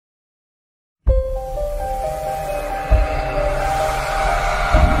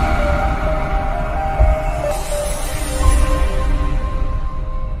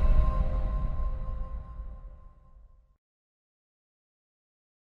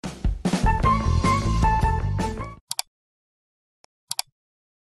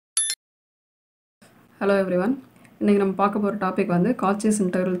Hello everyone. இன்னைக்கு நம்ம பார்க்க போற டாபிக் வந்து Cauchy's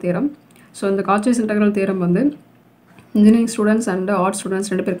integral theorem. So இந்த Cauchy's integral theorem வந்து engineering students and art students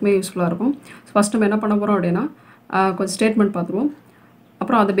ரெண்டு பேருக்குமே யூஸ்ஃபுல்லா இருக்கும். ஃபர்ஸ்ட் நம்ம என்ன பண்ண போறோம் அப்படினா கொஞ்சம் ஸ்டேட்மென்ட் பார்த்துருவோம்.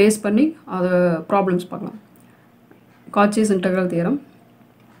 அப்புறம் அதை பேஸ் பண்ணி அத ப்ராப்ளம்ஸ் பார்க்கலாம். Cauchy's integral theorem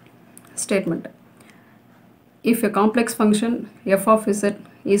statement. If a complex function f of z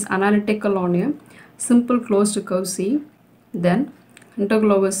is analytical on a simple closed curve C, then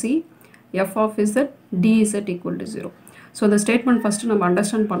integral over C f of z dz equal to 0. So the statement first நம்ம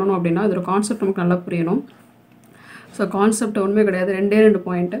understand பண்ணனும் அப்படினா இதோட concept நமக்கு நல்லா புரியணும். So concept ஒண்ணுமே கிடையாது, ரெண்டு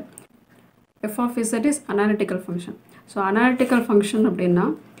point. f of z is analytical function. So analytical function அப்படினா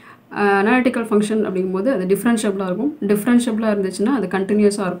analytical function அப்படிங்கும்போது அது டிஃபரன்ஷியபிளா இருக்கும். டிஃபரன்ஷியபிளா இருந்துச்சுன்னா அது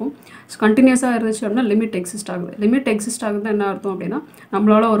கண்டினியூஸா இருக்கும். ஸோ கண்டினியூஸா இருந்துச்சு அப்படின்னா லிமிட் எக்ஸிஸ்ட் ஆகுது. லிமிட் எக்ஸிஸ்ட் ஆகுதுன்னா என்ன அர்த்தம் அப்படின்னா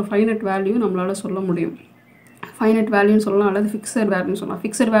நம்மளால ஒரு ஃபைனட் வேல்யூ நம்மளால சொல்ல முடியும். ஃபைனட் வேல்யூன்னு சொல்லலாம் அல்லது ஃபிக்ஸட் வேல்யூன்னு சொல்லலாம்.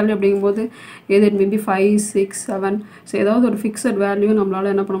 ஃபிக்ஸட் வேல்யூ அப்படிங்கும்போது எது இட் மேபி 5, 6, 7 ஸோ ஏதாவது ஒரு ஃபிக்ஸட் வேல்யூ நம்மளால்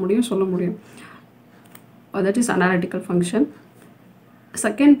என்ன பண்ண முடியும் சொல்ல முடியும். That is analytical function.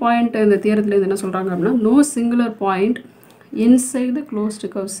 Second point இந்த தியரத்தில் இது என்ன சொல்கிறாங்க அப்படின்னா no singular point inside the closed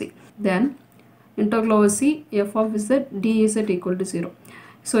curve C, then integral over C f of z dz equal to 0.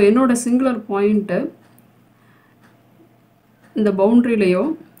 So என்னோட singular point இந்த பவுண்டரியிலையோ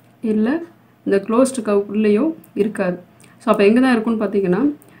இல்லை இந்த closed curve உள்ளேயோ இருக்காது. ஸோ அப்போ எங்கே தான் இருக்குன்னு பார்த்தீங்கன்னா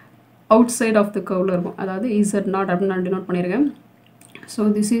அவுட் சைட் ஆஃப் த கர்வில் இருக்கும். அதாவது z நாட் அப்படின்னு நான் டினோட் பண்ணியிருக்கேன்.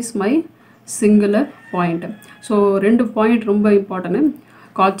 So this is my singular point. So ரெண்டு பாயிண்ட் ரொம்ப important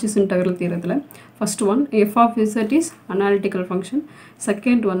Cauchy's integral theorem. First one, f of z is analytical function.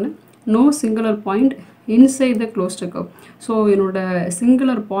 Second one, no singular point inside the closed curve. So என்னோட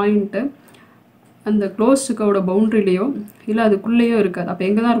singular point அந்த closed curve பவுண்டரியிலையோ இல்லை அதுக்குள்ளேயோ இருக்காது. அப்போ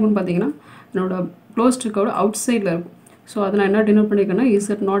எங்கே தான் இருக்குன்னு பார்த்தீங்கன்னா என்னோட closed curve அவுட் சைடில் இருக்கும். ஸோ அதை நான் என்ன டினோட் பண்ணியிருக்கேன்னா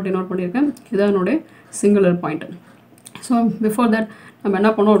z நாட் டினோட் பண்ணியிருக்கேன். இதான் என்னோட singular point. So before that நம்ம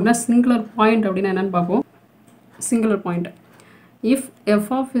என்ன பண்ணோம் அப்படின்னா சிங்குலர் பாயிண்ட் அப்படின்னா என்னென்னு பார்ப்போம். Singular point. If f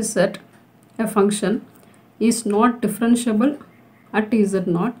of z, a function, is not differentiable at z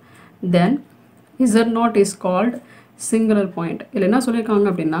naught, then z naught is called singular point. இல்லை என்ன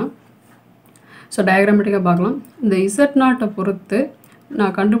சொல்லியிருக்காங்க அப்படின்னா ஸோ டயக்ராமேட்டிக்காக பார்க்கலாம். இந்த z நாட்டை பொறுத்து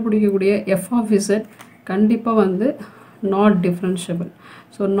நான் கண்டுபிடிக்கக்கூடிய f of z கண்டிப்பாக வந்து not differentiable.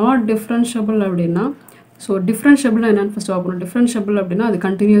 So not differentiable அப்படின்னா ஸோ டிஃப்ரென்ஷியபிள்னா என்னென்னு ஃபஸ்ட்டு பார்க்கணும். டிஃப்ரென்ஷியபிள் அப்படின்னா அது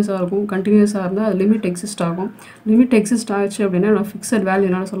கண்டினியூஸாக இருக்கும். கண்டினியூஸாக இருந்தால் அது லிமிட் எக்ஸிஸ்ட் ஆகும். லிமிட் எக்ஸிஸ்ட் ஆகிடுச்சு அப்படின்னா நான் ஃபிக்ஸட் வேல்யூ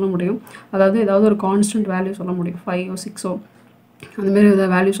என்னால் சொல்ல முடியும். அதாவது ஏதாவது ஒரு கான்ஸ்டன்ட் வேல்யூ சொல்ல முடியும். 5 or 6 அந்தமாரி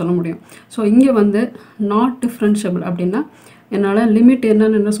ஏதாவது வேல்யூ சொல்ல முடியும். ஸோ இங்கே வந்து நாட் டிஃப்ரென்ஷியபிள் அப்படின்னா என்னால் லிமிட்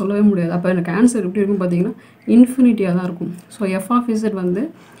என்னன்னு சொல்லவே முடியாது. அப்போ எனக்கு ஆன்சர் எப்படி இருக்கும் பார்த்தீங்கன்னா இன்ஃபினிட்டியாக தான் இருக்கும். ஸோ எஃப் ஆஃப் இசட் வந்து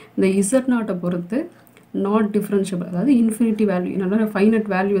இந்த இசட் நாட்டை பொறுத்து நாட் டிஃப்ரென்ஷியபிள் அதாவது இன்ஃபினிட்டி வேல்யூ என்னால் ஃபைனட்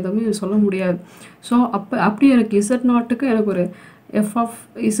வேல்யூ எதுவுமே சொல்ல முடியாது. ஸோ அப்படி எனக்கு இசட் நாட்டுக்கு எனக்கு ஒரு எஃப் ஆஃப்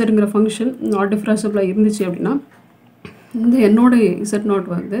இசட்ங்கிற ஃபங்க்ஷன் நாட் டிஃப்ரென்ஷியபிளாக இருந்துச்சு அப்படின்னா இந்த என்னோட இசட் நாட்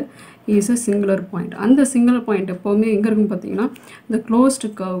வந்து இஸ் எ சிங்குலர் பாயிண்ட். அந்த சிங்குலர் பாயிண்ட் எப்போவுமே எங்கே இருக்குன்னு பார்த்தீங்கன்னா இந்த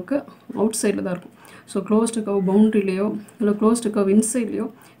க்ளோஸ்டு கர்வுக்கு அவுட் சைடில் தான் இருக்கும். ஸோ க்ளோஸ்டு கர்வ் பவுண்ட்ரிலேயோ இல்லை க்ளோஸ்டு கர்வ் இன்சைட்லேயோ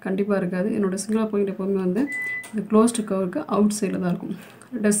கண்டிப்பாக இருக்காது. என்னோடய சிங்குலர் பாயிண்ட் எப்போவுமே வந்து இந்த க்ளோஸ்டு கர்வுக்கு அவுட் சைடில் தான் இருக்கும்.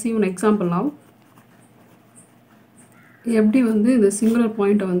 Let us see one example now. எப்படி வந்து இந்த சிங்குலர்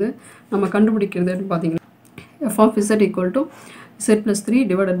பாயிண்ட்டை வந்து நம்ம கண்டுபிடிக்கிறது அப்படின்னு பார்த்தீங்கன்னா f of z equal to z plus 3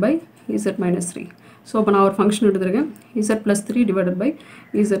 divided by z minus 3. So இப்போ நான் ஒரு ஃபங்க்ஷன் எடுத்துருக்கேன் z plus 3 divided by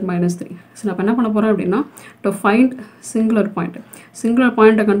z minus 3. So நான் இப்போ என்ன பண்ண போகிறேன் அப்படின்னா to find singular point. Singular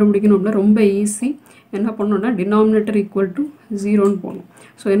பாயிண்ட்டை கண்டுபிடிக்கணும் அப்படின்னா ரொம்ப ஈஸி. என்ன பண்ணணும்னா டினாமினேட்டர் ஈக்குவல் டு 0ன்னு போகணும்.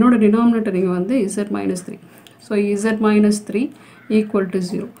 ஸோ என்னோட டினாமினேட்டர் இங்கே வந்து z minus 3. So z minus 3 equal to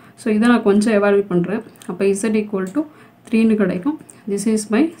 0. So இதை நான் கொஞ்சம் எவாலுவேட் பண்ணுறேன். அப்போ z equal to 3ன்னு கிடைக்கும். This is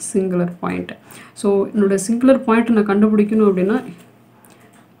my singular point. So என்னோட சிங்குலர் பாயிண்ட் நான் கண்டுபிடிக்கணும் அப்படின்னா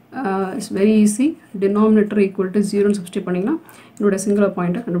it's very easy. Denominator equal to 0ன்னு substitute பண்ணிங்கன்னா என்னோட சிங்குலர்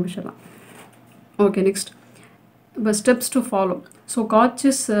பாயிண்ட்டை கண்டுபிடிச்சிடலாம். ஓகே நெக்ஸ்ட் இப்போ steps to follow. So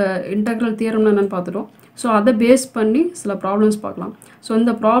Cauchy's integral தியரம்னு என்னென்னு பார்த்துட்டோம். ஸோ அதை பேஸ் பண்ணி சில ப்ராப்ளம்ஸ் பார்க்கலாம். ஸோ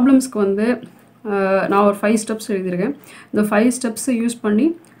இந்த ப்ராப்ளம்ஸ்க்கு வந்து நான் ஒரு 5 ஸ்டெப்ஸ் எழுதியிருக்கேன். இந்த 5 ஸ்டெப்ஸை யூஸ் பண்ணி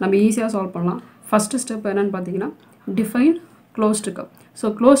நம்ம ஈஸியாக சால்வ் பண்ணலாம். ஃபஸ்ட்டு ஸ்டெப் என்னென்னு பார்த்தீங்கன்னா define closed curve. So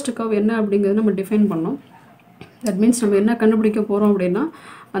closed curve என்ன அப்படிங்கிறது நம்ம டிஃபைன் பண்ணோம். தட் மீன்ஸ் நம்ம என்ன கண்டுபிடிக்க போகிறோம் அப்படின்னா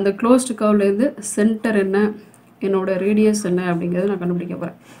அந்த க்ளோஸ்டு கர்வ்லேருந்து சென்டர் என்ன என்னோட ரேடியஸ் என்ன அப்படிங்கிறத நான் கண்டுபிடிக்க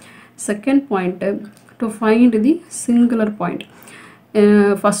போகிறேன். Second point to find the singular point.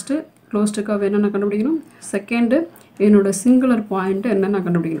 First closed curve என்னென்ன கண்டுபிடிக்கணும். செகண்டு என்னோட சிங்குலர் பாயிண்ட் என்னென்ன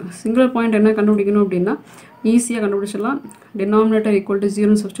கண்டுபிடிக்கணும். சிங்குலர் பாயிண்ட் என்ன கண்டுபிடிக்கணும் அப்படின்னா ஈஸியாக கண்டுபிடிச்சிடலாம். டினாமினேட்டர் ஈக்குவல் டு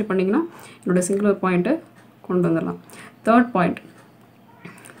 0ன்னு சப்ஸ்டிட் பண்ணிங்கன்னா என்னோட சிங்குலர் பாயிண்ட்டை கொண்டு வந்துடலாம். Third point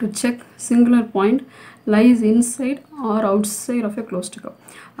to check singular point lies inside or outside of a closed curve.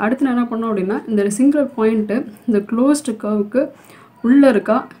 அடுத்து நான் என்ன பண்ணோம் அப்படின்னா இந்த சிங்குலர் பாயிண்ட்டு இந்த க்ளோஸ்டு கர்வுக்கு உள்ளே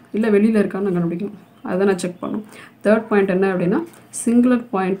இருக்கா இல்லை வெளியில் இருக்கான்னு நான் கண்டுபிடிக்கணும். அதை நான் செக் பண்ணணும். தேர்ட் பாயிண்ட் என்ன அப்படின்னா சிங்குலர்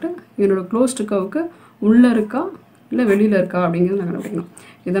பாயிண்ட்டு என்னோடய க்ளோஸ்டு கர்வுக்கு உள்ளே இருக்கா இல்லை வெளியில் இருக்கா அப்படிங்கிறது நான் கண்டுபிடிக்கணும்.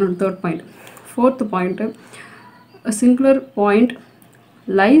 இதனோட third point. Fourth point singular point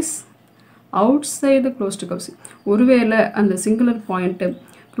lies outside the closed curve. ஒருவேளை அந்த சிங்குலர் பாயிண்ட்டு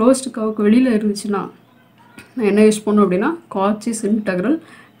க்ளோஸ்டு கர்வுக்கு வெளியில் இருந்துச்சுன்னா நான் என்ன யூஸ் பண்ணோம் அப்படின்னா Cauchy's integral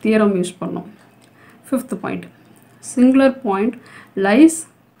theorem யூஸ் பண்ணோம். Fifth point singular point lies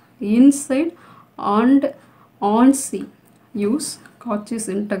inside and on C use Cauchy's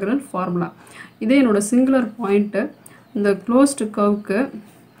integral formula. இதே என்னோடய சிங்குலர் பாயிண்ட்டு இந்த க்ளோஸ்டு கர்வுக்கு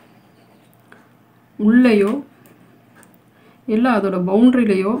உள்ளேயோ இல்லை அதோட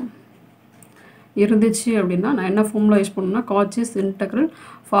பவுண்ட்ரிலேயோ இருந்துச்சு அப்படின்னா நான் என்ன ஃபார்முலா யூஸ் பண்ணணும்னா Cauchy's integral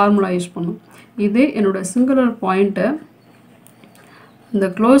ஃபார்முலா யூஸ் பண்ணணும். இதே என்னோடய சிங்குலர் பாயிண்ட்டை இந்த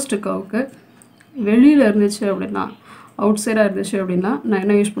க்ளோஸ்டு கர்வுக்கு வெளியில் இருந்துச்சு அப்படின்னா அவுட் சைடாக இருந்துச்சு அப்படின்னா நான்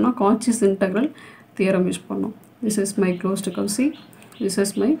என்ன யூஸ் பண்ணோம் Cauchy's integral theorem யூஸ் பண்ணோம். This is my closed curve C. This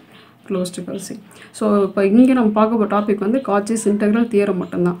is my closed curve C. So இப்போ இங்கே நம்ம பார்க்க போகிற டாபிக் வந்து Cauchy's integral theorem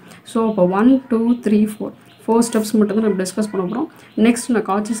மட்டும்தான். ஸோ இப்போ 1 2 3 4 ஸ்டெப்ஸ் மட்டும்தான் நம்ம டிஸ்கஸ் பண்ண போகிறோம். நெக்ஸ்ட் நான்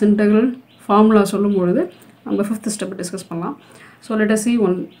Cauchy's integral ஃபார்முலா சொல்லும்பொழுது நம்ம ஃபிஃப்த் ஸ்டெப் டிஸ்கஸ் பண்ணலாம். So let us see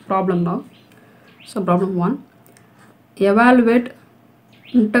one problem now. So problem 1, evaluate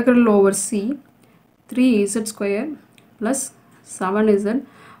integral over C 3z square plus 7z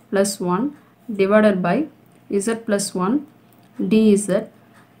plus 1 divided by z plus 1 dz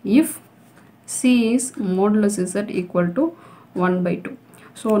if C is modulus z equal to 1 by 2.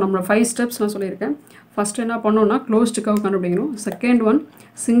 So நம்ம 5 steps நான் சொல்லியிருக்கேன். First என்ன பண்ணோன்னா closed curve கண்டுபிடிக்கணும். Second one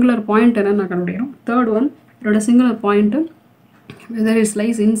singular point என்னென்னு நான் கண்டுபிடிக்கணும். Third one என்னோட singular point whether it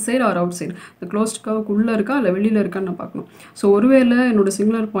lies inside or outside the closed curve உள்ளே இருக்கா இல்லை வெளியில் இருக்கான்னு நான் பார்க்கணும். ஸோ ஒருவேளை என்னோடய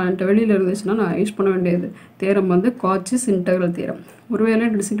சிங்குலர் பாயிண்ட் வெளியில் இருந்துச்சுன்னா நான் யூஸ் பண்ண வேண்டியது தேரம் வந்து Cauchy's integral theorem. ஒருவேளை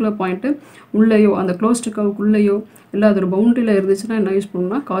என்னோடய சிங்குலர் பாயிண்ட்டு உள்ளேயோ அந்த க்ளோஸ்டு கர்வுக்கு உள்ளேயோ இல்லை அதோட பவுண்ட்ரியில் இருந்துச்சுன்னா என்ன யூஸ்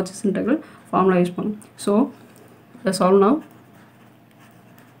பண்ணணும்னா Cauchy's integral ஃபார்முலா யூஸ் பண்ணணும். So let's solve now.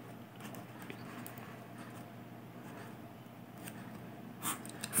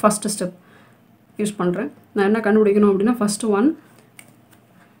 First step use பண்ணுறேன். நான் என்ன கண்டுபிடிக்கணும் அப்படின்னா ஃபஸ்ட்டு ஒன்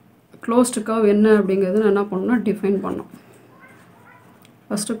க்ளோஸ்டு கர்வ் என்ன அப்படிங்கிறது நான் என்ன பண்ணணும்னா டிஃபைன் பண்ணணும்.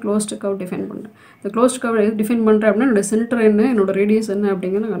 ஃபஸ்ட்டு க்ளோஸ்டு கர்வ் டிஃபைன் பண்ணுறேன். இந்த க்ளோஸ்டு கர்வ் எது டிஃபைன் பண்ணுறேன் அப்படின்னா என்னோடய சென்டர் என்ன என்னோடய ரேடியஸ் என்ன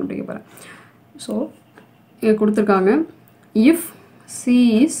அப்படிங்கிறத நான் கண்டுபிடிக்க போகிறேன். ஸோ இங்கே கொடுத்துருக்காங்க if C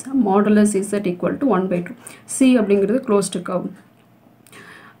is modulus z equal to 1 by 2. C அப்படிங்கிறது க்ளோஸ்டு கர்வ்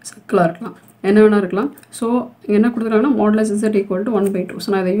சர்க்கிளாக இருக்கலாம் என்ன வேணால் இருக்கலாம். ஸோ என்ன கொடுத்துருக்காங்கன்னா modulus z equal to 1 by 2. So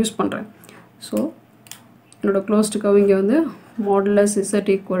நான் இதை யூஸ் பண்ணுறேன். ஸோ என்னோடய க்ளோஸ்டு கர்வ் இங்கே வந்து modulus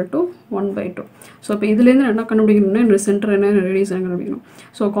z equal to 1 by 2. So இப்போ இதுலேருந்து நான் என்ன கண்டுபிடிக்கணும்னா என்னோடய சென்டர் என்ன ரேடியஸ் என்ன கண்டுபிடிக்கணும்.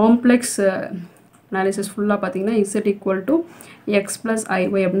 ஸோ காம்ப்ளெக்ஸ் அனாலிசிஸ் ஃபுல்லாக பார்த்தீங்கன்னா z equal to x plus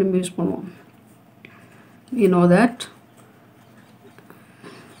iy அப்படின்னு யூஸ் பண்ணுவோம். You know that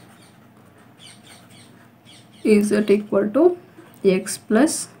z equal to x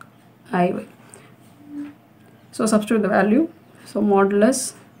plus iy. So substitute the value. So modulus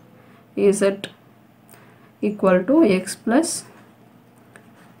z equal to x plus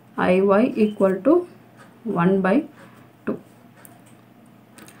iy equal to 1 by 2.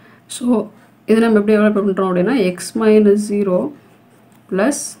 So இதை நம்ம எப்படி எவ்வளோ பண்ணுறோம் அப்படின்னா x minus 0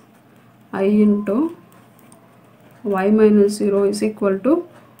 plus I into y minus 0 is equal to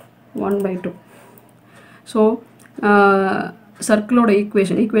 1 by 2. So circle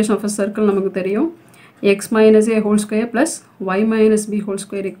equation of a circle நமக்கு தெரியும் x minus a whole square plus y minus b whole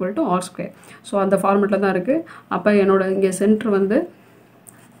square equal to r square. So அந்த ஃபார்மெட்டில் தான் இருக்குது. அப்போ என்னோட இங்கே centre வந்து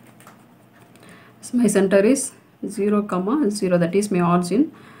my center is 0, 0, that is my origin,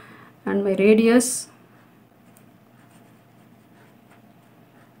 and my radius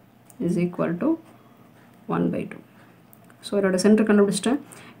is equal to 1 by 2. So என்னோட centre கண்டுபிடிச்சிட்டேன்,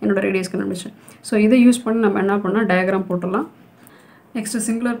 என்னோட ரேடியஸ் கண்டுபிடிச்சேன். ஸோ இதை யூஸ் பண்ணி நம்ம என்ன பண்ணால் டயக்ராம் போட்டுடலாம். நெக்ஸ்ட்டு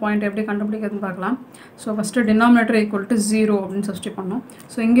சிங்குலர் பாயிண்ட் எப்படி கண்டுபிடிக்கிறதுன்னு பார்க்கலாம். So first denominator equal to 0 அப்படின்னு சப்ஸ்டிட் பண்ணோம்.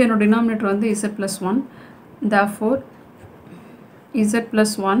 ஸோ இங்கே என்னோட டினாமினேட்டர் வந்து z plus 1, therefore z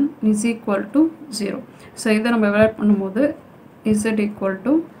plus 1 is equal to 0. So இதை நம்ம எவாலுவேட் பண்ணும்போது z equal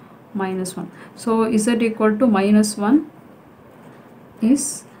to -1. So z equal to -1 is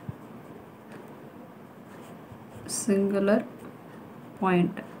singular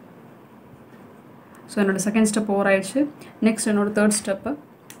point. So என்னோடய செகண்ட் ஸ்டெப் ஓவர் ஆயிடுச்சு. நெக்ஸ்ட் என்னோடய தேர்ட்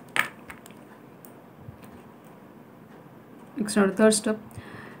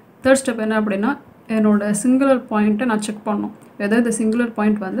ஸ்டெப் என்ன அப்படின்னா என்னோட சிங்குலர் பாயிண்ட்டை நான் செக் பண்ணணும். எதாவது இந்த சிங்குலர்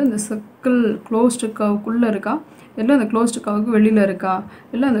பாயிண்ட் வந்து இந்த சர்க்கிள் க்ளோஸ்டு கர்வுக்குள்ளே இருக்கா, இல்லை அந்த க்ளோஸ்டு கர்வுக்கு வெளியில் இருக்கா,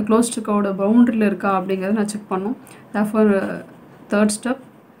 இல்லை அந்த க்ளோஸ்டு கர்வோட பவுண்ட்ரியில் இருக்கா அப்படிங்கிறத நான் செக் பண்ணணும். Therefore third step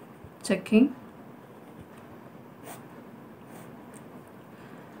checking.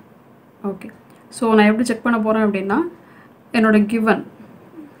 Okay, so நான் எப்படி செக் பண்ண போகிறேன் அப்படின்னா, என்னோட கிவன்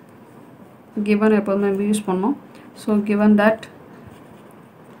எப்போதுமே நம்ம யூஸ் பண்ணோம். So given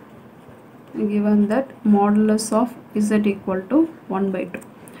that modulus of z equal to 1/2.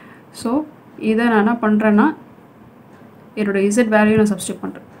 So இதை நான் என்ன பண்ணுறேன்னா, என்னோட z வேல்யூ நான் சப்ஸ்டியூட்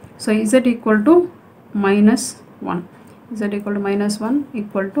பண்ணுறேன். So z equal to -1, z equal to -1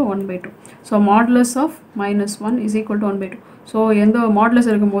 equal to 1/2. So modulus of -1 is equal to 1/2. So எந்த மாடுலஸ்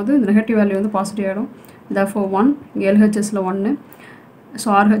இருக்கும்போது இந்த நெகட்டிவ் வேல்யூ வந்து பாசிட்டிவ் ஆகிடும். therefore 1, LHSல 1, so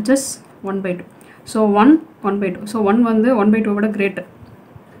RHS 1/2. So 1/2. So 1 வந்து 1/2 விட கிரேட்டர்.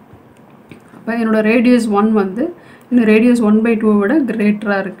 அப்போ என்னோடய ரேடியஸ் 1 வந்து இன்னும் ரேடியஸ் 1/2 விட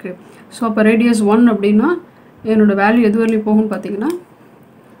கிரேட்டராக இருக்குது. ஸோ அப்போ ரேடியஸ் 1 அப்படின்னா என்னோடய வேல்யூ எது வரையும் போகும்னு பார்த்தீங்கன்னா,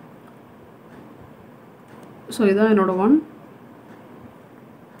 ஸோ இதுதான் என்னோடய 1.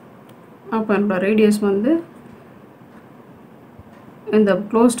 அப்போ என்னோடய ரேடியஸ் வந்து இந்த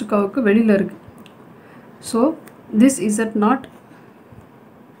க்ளோஸ்டு கர்வுக்கு வெளியில் இருக்குது. So this z0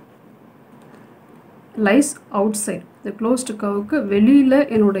 lies outside. இந்த க்ளோஸ்டு கர்வுக்கு வெளியில்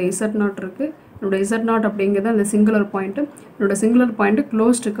என்னோடய z0 இருக்குது. என்னோடய z0 அப்படிங்கிறது அந்த சிங்குலர் பாயிண்ட்டு. என்னோடய சிங்குலர் பாயிண்ட்டு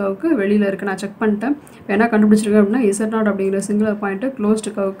க்ளோஸ்டு கர்வுக்கு வெளியில் இருக்குது. நான் செக் பண்ணிட்டேன். இப்போ என்ன கண்டுபிடிச்சிருக்கேன் அப்படின்னா, z0 அப்படிங்கிற சிங்குலர் பாயிண்ட்டு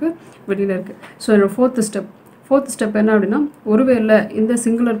க்ளோஸ்டு கர்வுக்கு வெளியில் இருக்குது. ஸோ என்னோடய ஃபோர்த் ஸ்டெப் என்ன அப்படின்னா, ஒருவேளை இந்த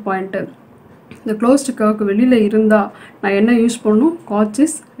சிங்குலர் பாயிண்ட்டு இந்த க்ளோஸ்டு கர்வுக்கு வெளியில் இருந்தால் நான் என்ன யூஸ் பண்ணணும்,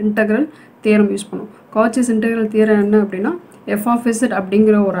 Cauchy's integral theorem யூஸ் பண்ணணும். Cauchy's integral theorem என்ன அப்படின்னா, f of z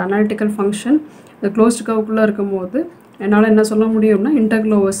அப்படிங்கிற ஒரு அனாலிட்டிக்கல் ஃபங்க்ஷன் இந்த க்ளோஸ்டு கர்வுக்குள்ளே இருக்கும்போது என்னால் என்ன சொல்ல முடியும்னா,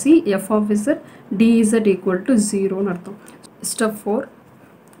 integral over c f of z dz equal to 0ன்னு அர்த்தம். Step 4.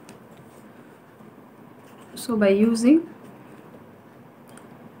 So by using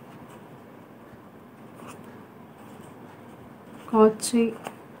Cauchy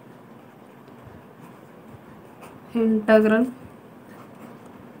integral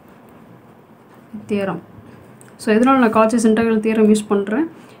theorem. So இதனால் நான் Cauchy's integral theorem யூஸ் பண்ணுறேன்.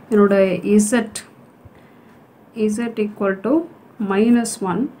 என்னோட z equal to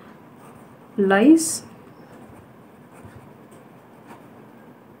 -1 lies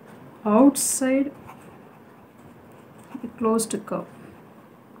outside the closed curve.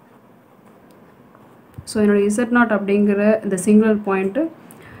 So என்னோட z0 அப்படிங்கிற இந்த singular point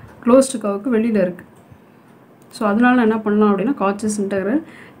closed கர்வுக்கு வெளியில் இருக்குது. ஸோ அதனால் நான் என்ன பண்ணலாம் அப்படின்னா, Cauchy's integral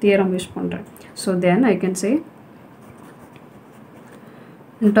theorem யூஸ் பண்ணுறேன். So then I can say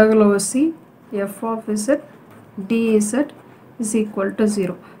integral over c f of z dz is equal to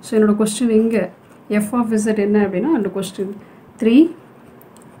 0. So என்னோடய கொஸ்டின் இங்கே f of z என்ன அப்படின்னா, அந்த question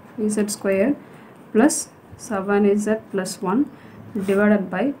 3z² plus 7z plus 1 divided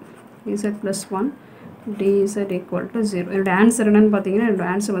by z plus 1 dz equal to 0. என்னோட answer என்னன்னு பார்த்தீங்கன்னா, என்னோட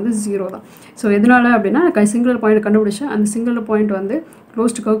answer வந்து 0 தான். ஸோ எதனால் அப்படின்னா, சிங்குலர் பாயிண்ட் கண்டுபிடிச்சேன். அந்த சிங்குலர் பாயிண்ட் வந்து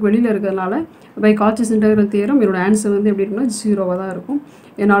க்ளோஸ்டு கர்வுக்கு வெளியில் இருக்கிறதுனால பை Cauchy's integral theorem என்னோட ஆன்சர் வந்து எப்படி இருக்குன்னா 0வாக தான் இருக்கும்.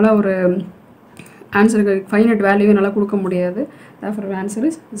 என்னால் ஒரு ஆன்சருக்கு ஃபைனட் வேல்யூ என்னால் கொடுக்க முடியாது. therefore answer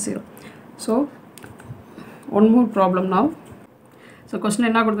is 0. So one more problem now. So question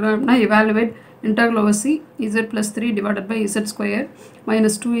என்ன கொடுத்துருக்காங்க அப்படின்னா, evaluate integral over c z plus 3 divided by z²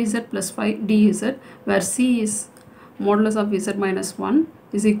 minus 2z plus 5 dz where c is modulus of z minus 1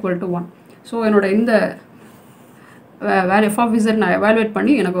 is equal to 1. So என்னோட இந்த f of z நான் evaluate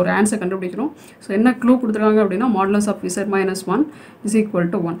பண்ணி எனக்கு ஒரு answer கண்டுபிடிக்கணும். ஸோ என்ன க்ளூ கொடுத்துருக்காங்க அப்படின்னா, modulus of z minus 1 is equal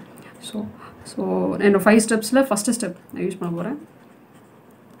to 1. So என்னோட 5 ஸ்டெப்ஸில் ஃபஸ்ட்டு ஸ்டெப் நான் யூஸ் பண்ண போகிறேன்.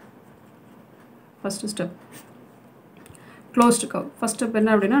 First step closed curve. First step என்ன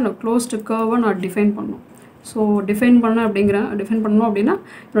அப்படின்னா, நான் க்ளோஸ்டு கர்வை நான் டிஃபைன் பண்ணணும். ஸோ டிஃபைன் பண்ணணும் அப்படின்னா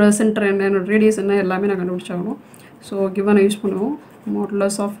என்னோட சென்டர் என்ன, என்னோட ரேடியஸ் என்ன எல்லாமே நான் கண்டுபிடிச்சாகணும். ஸோ கிவனை யூஸ் பண்ணுவோம்.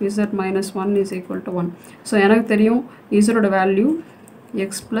 modulus of z minus 1 is equal to 1. So எனக்கு தெரியும் zோட value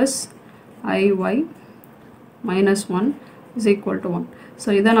x plus iy minus 1 is equal to 1. So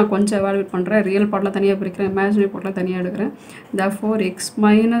இதை நான் கொஞ்சம் எவாலுவேட் பண்ணுறேன். ரியல் பார்ட்டில் தனியாக பிரிக்கிறேன், இமேஜினரி பார்ட்டில் தனியாக எடுக்கிறேன். therefore x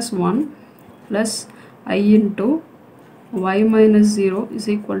minus 1 plus I into y minus 0 is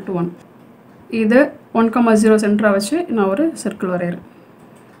equal to 1. இது 1,0 சென்டராக வச்சு நான் ஒரு சர்க்கிள் வரைகிறேன்.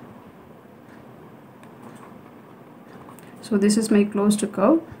 So this is my closed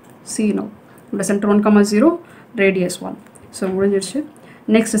curve C now. The center 1,0, radius 1. So முடிஞ்சிருச்சு.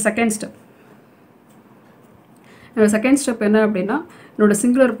 Next second step. Second step என்ன அப்படின்னா, என்னோட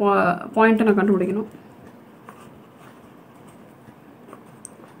சிங்குலர் பாயிண்ட்டை நான் கண்டுபிடிக்கணும்.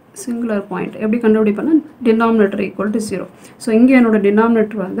 சிங்குலர் பாயிண்ட் எப்படி கண்டுபிடிப்பேன்னா டினாமினேட்டர் ஈக்குவல் டு 0. ஸோ இங்கே என்னோட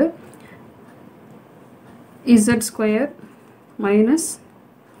டினாமினேட்டர் வந்து z square minus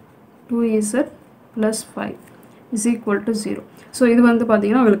 2z plus 5 is equal to 0. So இது வந்து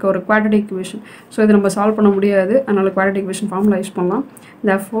பார்த்தீங்கன்னா உங்களுக்கு ஒரு குவாட்ரேட்டிக் ஈக்குவேஷன். ஸோ இது நம்ம சால்வ் பண்ண முடியாது, அதனால் குவாட்ரேட்டிக் ஈக்குவேஷன் ஃபார்முலா யூஸ் பண்ணலாம்.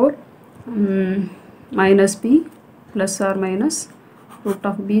 therefore minus b plus R minus root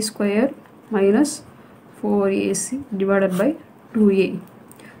of b square minus 4ac divided by 2a.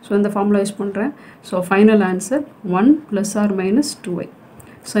 So இந்த ஃபார்முலா யூஸ் பண்ணுறேன். So final answer 1 plus R minus 2y.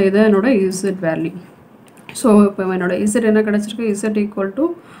 So இதான் என்னோட z value. So இப்போ என்னோட z என்ன கிடச்சிருக்கு, z equal to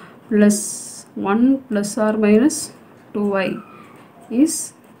plus 1 plus R minus 2y is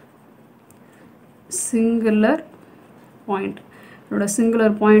singular point. என்னோட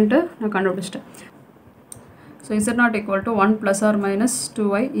singular பாயிண்ட்டை நான் கண்டுபிடிச்சிட்டேன். So z not equal to 1 plus or minus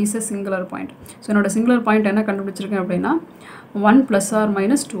 2y is a singular point. So என்னோட சிங்குலர் பாயிண்ட் என்ன கண்டுபிடிச்சிருக்கேன் அப்படின்னா 1 plus or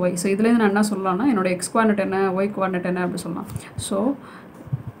minus 2y. So இதுலேருந்து நான் என்ன சொல்லலாம்னா என்னோட x கோஆர்டினேட் என்ன, y கோஆர்டினேட் என்ன அப்படி சொல்லலாம். ஸோ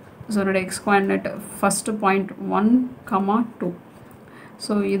என்னோட x coordinate first point 1,2.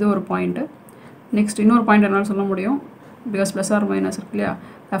 So இது ஒரு பாயிண்ட்டு. நெக்ஸ்ட் இன்னொரு பாயிண்ட் என்னால் சொல்ல முடியும், பிகாஸ் ப்ளஸ் ஆர் மைனஸ் இருக்கு இல்லையா,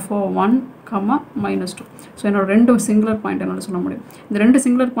 f(1, -2). ஸோ என்னோட ரெண்டு சிங்குலர் பாயிண்ட் என்னால் சொல்ல முடியும். இந்த ரெண்டு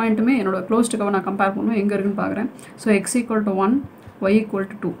சிங்குலர் பாயிண்ட்டுமே என்னோட க்ளோஸ்டு கவை நான் கம்பேர் பண்ணுவேன், எங்கே இருக்குன்னு பார்க்குறேன். So x equal to 1, y equal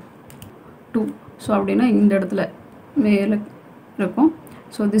to 2. So அப்படின்னா இந்த இடத்துல மேலே இருக்கும்.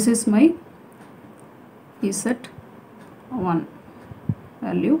 So this is my z1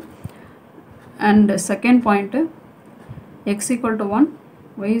 value. And second point x equal to 1,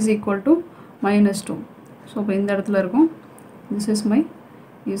 y is equal to -2. So இப்போ இந்த இடத்துல இருக்கும். This is my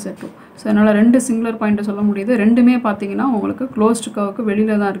z2. So என்னால் ரெண்டு சிங்குலர் பாயிண்ட்டை சொல்ல முடியுது. ரெண்டுமே பார்த்தீங்கன்னா உங்களுக்கு க்ளோஸ்டு கர்வுக்கு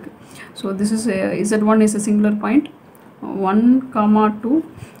வெளியில் தான் இருக்குது. So this is z1 is a singular point 1,2.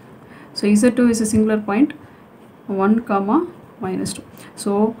 So z2 is a singular point 1, -2.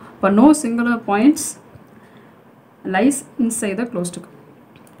 So இப்போ no singular points lies inside the closed curve.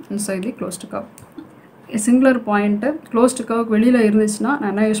 Inside the closed curve. Singular point closed கர்வுக்கு வெளியில் இருந்துச்சுன்னா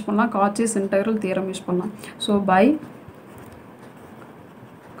நான் என்ன use பண்ணலாம், Cauchy's integral theorem use பண்ணலாம். So by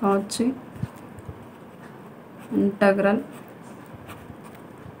Cauchy integral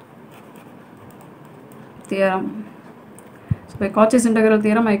theorem. So by Cauchy's integral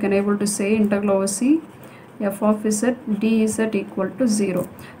theorem I can able to say integral over c f of z dz equal to 0.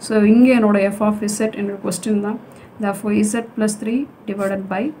 So இங்கே என்னோட f of z என்னோட question தான். Therefore z plus 3 divided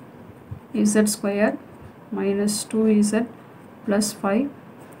by z square minus 2z plus 5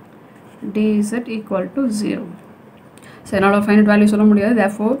 dz equal to 0. So, now final value சொல்ல முடியாது.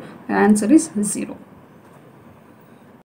 Therefore, answer is 0.